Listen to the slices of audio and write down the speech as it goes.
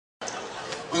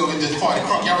with this party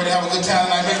crunk. Y'all ready to have a good time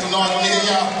tonight? Make some noise on here,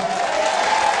 y'all.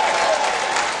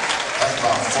 That's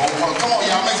about 4 months. Come on,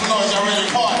 y'all, make some noise. Y'all ready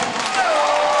to party?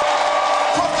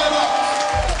 Crunk that up.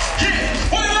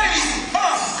 Yeah, where the ladies?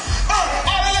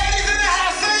 All the ladies in the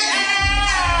house say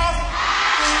ah.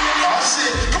 Oh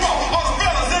shit, come on, all the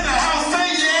fellas in the house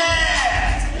say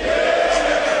yeah.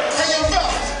 Hey, yo,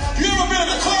 fellas, you ever been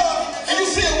in the club and you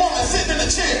see a woman sitting in a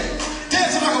chair,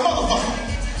 dancing like a motherfucker,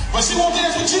 but she won't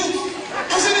dance with you?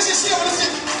 You see this shit over this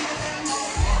shit?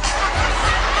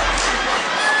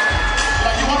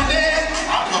 Like, you wanna dance?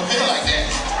 I don't feel like that.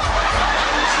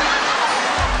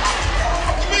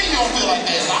 What do you mean you don't feel like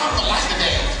that? I don't like to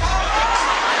dance.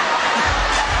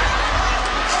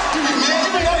 You mean, man,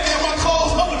 you ain't gotta get my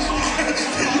clothes on. You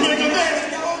ain't gonna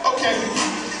dance? Okay,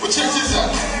 well check this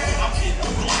out.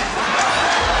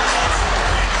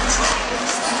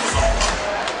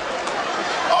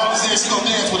 All I'm saying, she gonna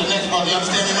dance with the next brother, you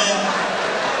understand me, man?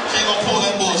 She ain't gonna pull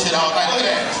that bullshit all night. Look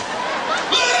at that.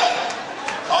 Look at that!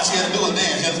 All she had to do was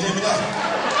dance, you understand me, guys?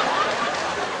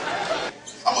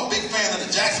 I'm a big fan of the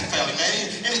Jackson family,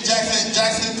 man. Any Jackson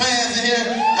fans in here?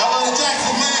 Y'all love the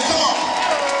Jacksons, man? Come on.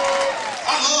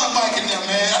 I love Mike and them,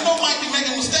 man. I know Mike be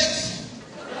making mistakes.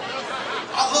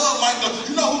 I love Mike.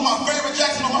 You know who my favorite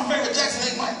Jackson is? My favorite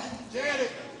Jackson ain't Mike.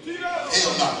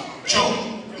 Hell no. Joe.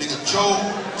 Nigga, Joe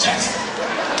Jackson.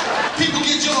 People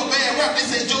get Joe a bad rap. They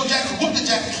say Joe Jackson whooped the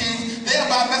Jackson kids. They're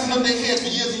about messing up their heads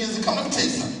for years and years to come. Let me tell you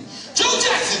something. Joe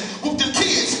Jackson whooped them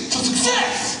kids to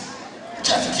success. The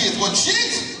Jackson kids wasn't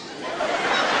shit.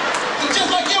 They were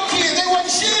just like your kids. They wasn't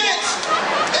shit.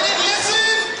 They didn't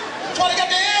listen. That's why they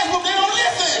got their ass whooped. They don't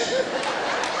listen.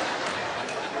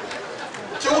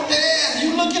 Joe whooped their ass.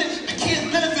 You look at it. The kids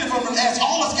benefited from them ass.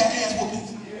 All us got ass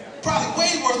whoopings. Probably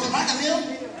way worse than Mike and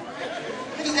them.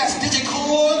 Niggas got stitching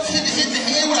cords, hit the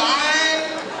head with an iron.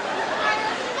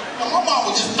 You know, my mom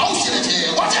would just throw shit at your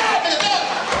head. Watch out, nigga, duck!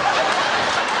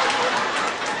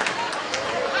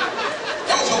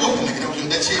 That was your whooping, nigga.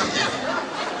 That shit, yeah.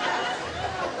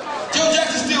 Joe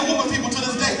Jackson still whooping people to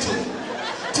this day, too.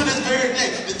 To this very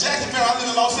day. The Jackson family, I live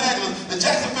in Los Angeles, the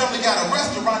Jackson family got a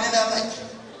restaurant in LA.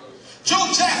 Joe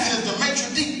Jackson is the maitre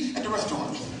d' at the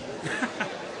restaurant.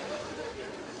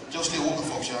 Joe still whooping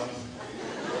folks, y'all.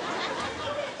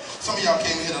 Some of y'all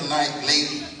came here tonight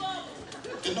late.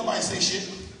 Didn't nobody say shit.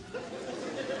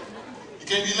 You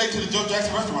can't be late to the Joe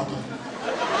Jackson restaurant though.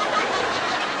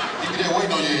 You be there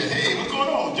waiting on your head. Hey, what's going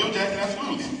on? Joe Jackson,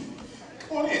 absolutely.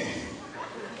 Come on in.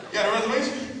 You got a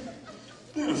reservation?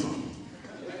 Beautiful.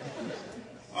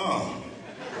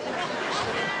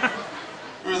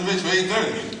 Reservation for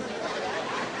 8:30.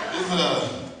 This is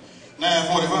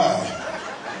 9:45.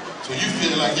 So you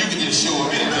feel like you can just show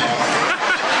up anytime.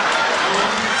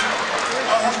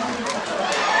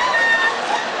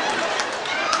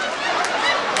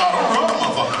 Don't run,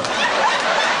 motherfucker.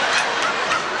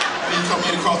 Then you come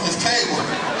in across this table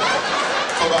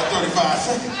for about 35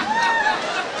 seconds.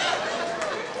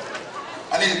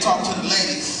 I need to talk to the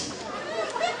ladies.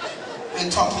 I need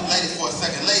to talk to the ladies for a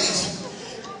second. Ladies,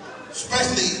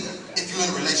 especially if you're in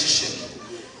a relationship,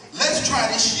 let's try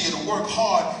this year to work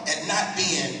hard at not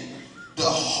being the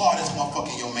hardest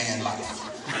motherfucker in your man's life.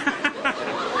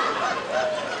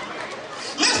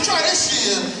 Let's try this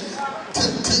year to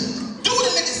do what a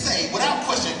nigga say without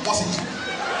question once a year.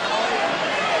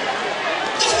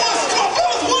 Just once, come on,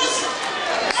 fellas, once.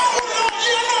 I don't want it all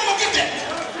year, I know I'm gonna get that.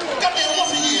 Got me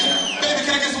once a year. Baby,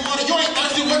 can I get some water? You ain't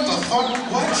thirsty, what the fuck?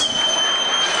 What?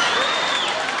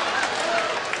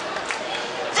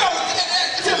 Fellas,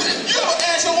 tell me this. You ever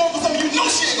ask your woman for something you know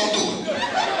she ain't gonna do it?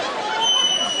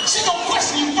 She gonna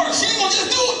question you first. She ain't gonna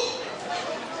just do it.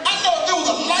 I know if it was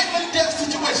a life and death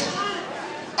situation,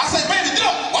 I say, baby, get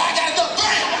up. Why I got it up?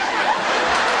 Bam!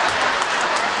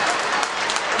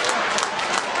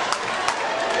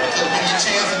 That could have been your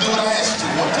chance to do what I asked you to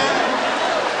one time.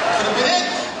 Could have been it.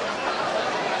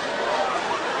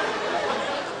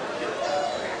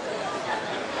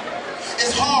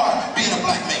 It's hard being a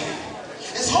black man.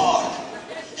 It's hard.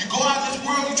 You go out in this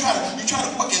world, you try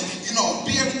to fucking, you know,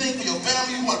 be everything for your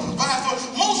family, you want to provide for.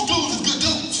 Most dudes is good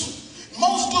dudes.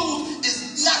 Most dudes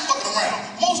is not fucking around.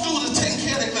 Most dudes is taking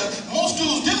care of their family. Most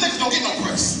dudes, them niggas don't get no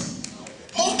press.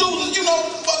 Most dudes is, you know,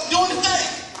 fuck doing the thing.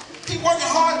 Keep working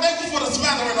hard, thank you for the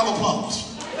smattering of applause.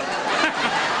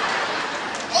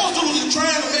 Most dudes is trying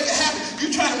to make it happen.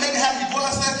 You trying to make it happen, you go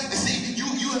outside and see,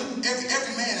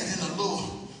 every man is in a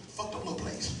little, fucked up little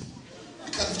place.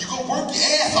 Because if you go work your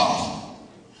ass off,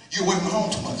 you're away from home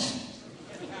too much.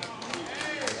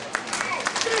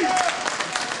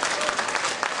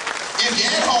 If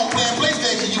you're at home playing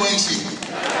PlayStation, you ain't shit.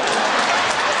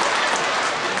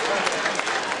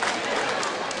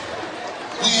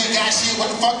 We ain't got shit. What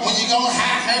the fuck? When you gonna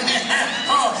high?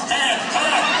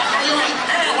 You like,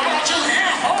 why don't you?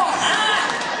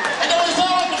 And don't you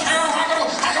sound like how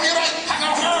come you like?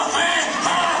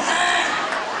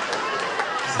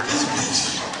 This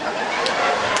bitch.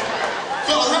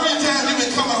 Fellas, how many times you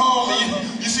been coming home and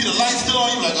you see the lights still on?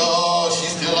 You like, oh,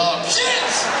 she's still up. Shit!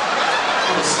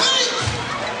 Go to sleep.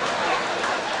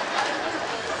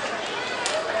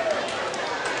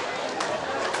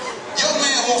 Your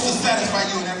man wants to satisfy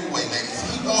you in every way, ladies.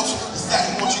 He wants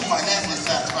you financially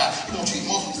satisfied. He wants you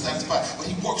emotionally satisfied. But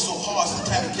he works so hard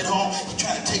sometimes to get home. He's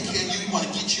trying to take care of you. He want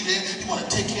to get you there. He want to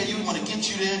take care of you. He want to get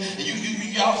you there. And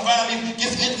y'all finally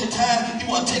get some intimate time. He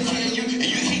want to take care of you. And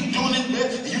you keep doing it.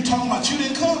 And you talking about you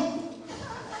didn't come?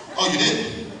 Oh, you did?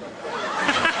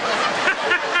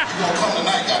 You gonna come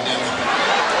tonight, goddammit.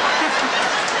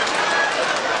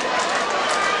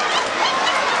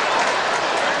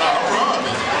 Nah, I'm wrong,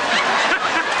 man.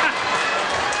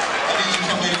 I need you to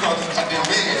come in across this goddamn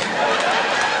bed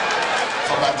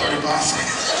for about 35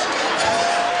 seconds.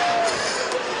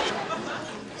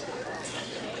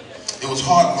 It was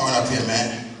hard growing up here,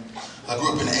 man. I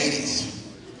grew up in the 80s,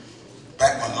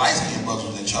 back when light-skinned brothers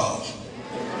was in charge.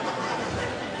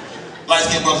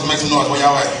 Light-skinned brothers, make some noise. Where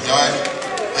y'all at? Y'all at?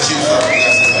 That's you, sir. You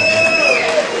guys say something.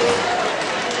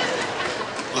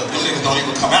 Look, them niggas don't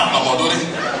even come out no more, do they?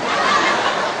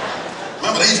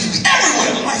 Remember, they used to be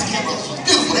everywhere. The light-skinned brothers was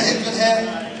beautiful. They had good hair.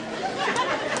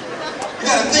 You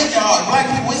gotta think, y'all, black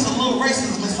people, it's a little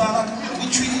racism inside our community. We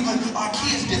treat even our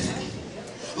kids differently.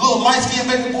 Little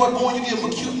light-skinned baby boy born, you give him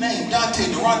a cute name.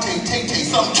 Dante, Durante, Tay-Tay,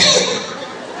 something cute.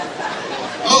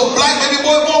 Little black baby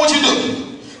boy born, what you do?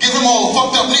 Give him a old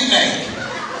fucked up nickname.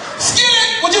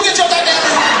 Skinny, would you get your goddamn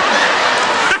name?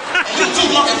 And you two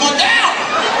looking for down.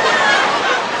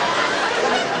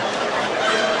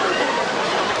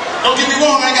 Don't get me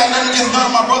wrong, I ain't got nothing against none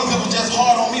of my brothers. It was just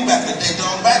hard on me back in the day,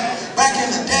 dog. Back in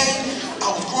the day,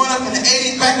 I was growing up in the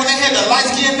 80s, back when they had the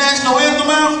light-skinned national anthem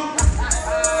out.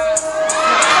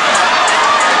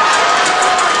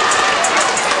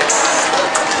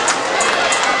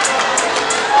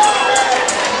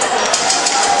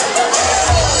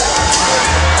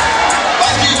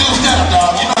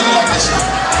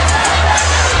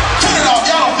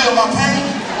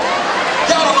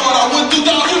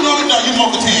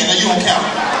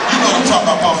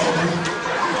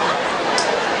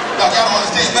 Y'all don't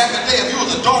understand, back in the day, if you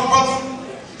was a dark brother,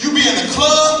 you be in the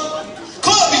club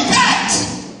be packed.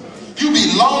 You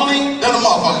be lonely, then a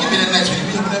motherfucker. Give me that next one. You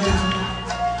be looking at this.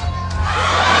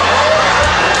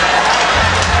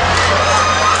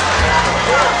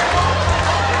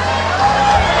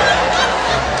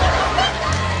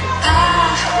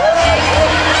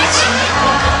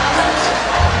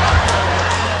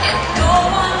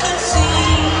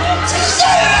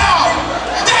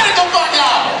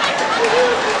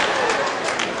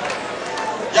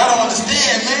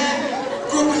 Understand, man.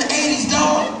 Grew up in the 80s,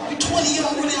 dog. You 20, you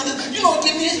don't really understand. You know what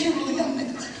give me is you little young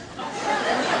niggas.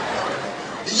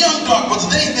 The young dark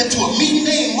brothers, they ain't been to a meeting,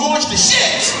 they ain't marched the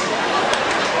shit.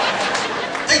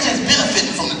 They just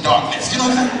benefiting from the darkness, you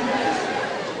know what I'm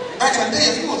saying? Back in the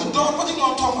day, if you was a dark brother, you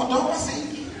know what I'm talking about, dog? I see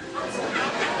you.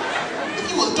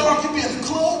 If you was dark, you'd be in the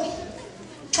club,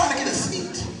 trying to get a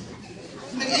seat.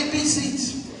 Nigga, AP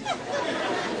seats.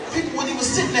 People wouldn't even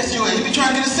sit next to you. You be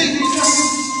trying to get a seat, you be trying to get a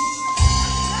seat.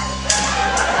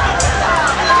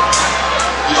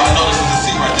 You know, I know this is a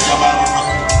seat right there. Y'all might have been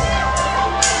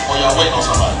or y'all waiting on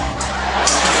somebody.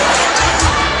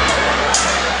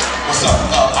 What's up?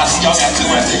 I see y'all got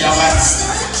two right there. Y'all might.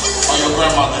 Or your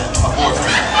grandmother, my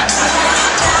boyfriend.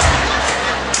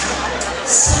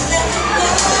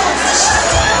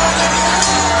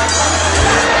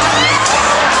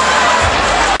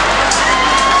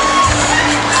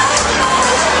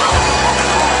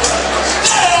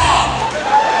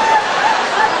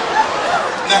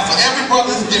 Now, for every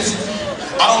brother, it's different.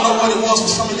 I don't know what it was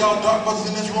for some of y'all dark brothers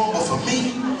in this room, but for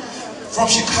me, from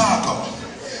Chicago,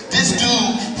 this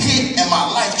dude hit and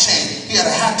my life changed. He had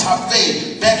a high top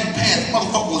fade, baggy pants.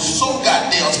 Motherfucker was so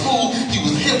goddamn smooth. He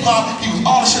was hip hop. He was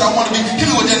all the shit I wanted to be. He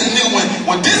knew what that nigga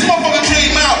when this motherfucker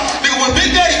came out, nigga, when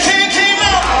Big Daddy came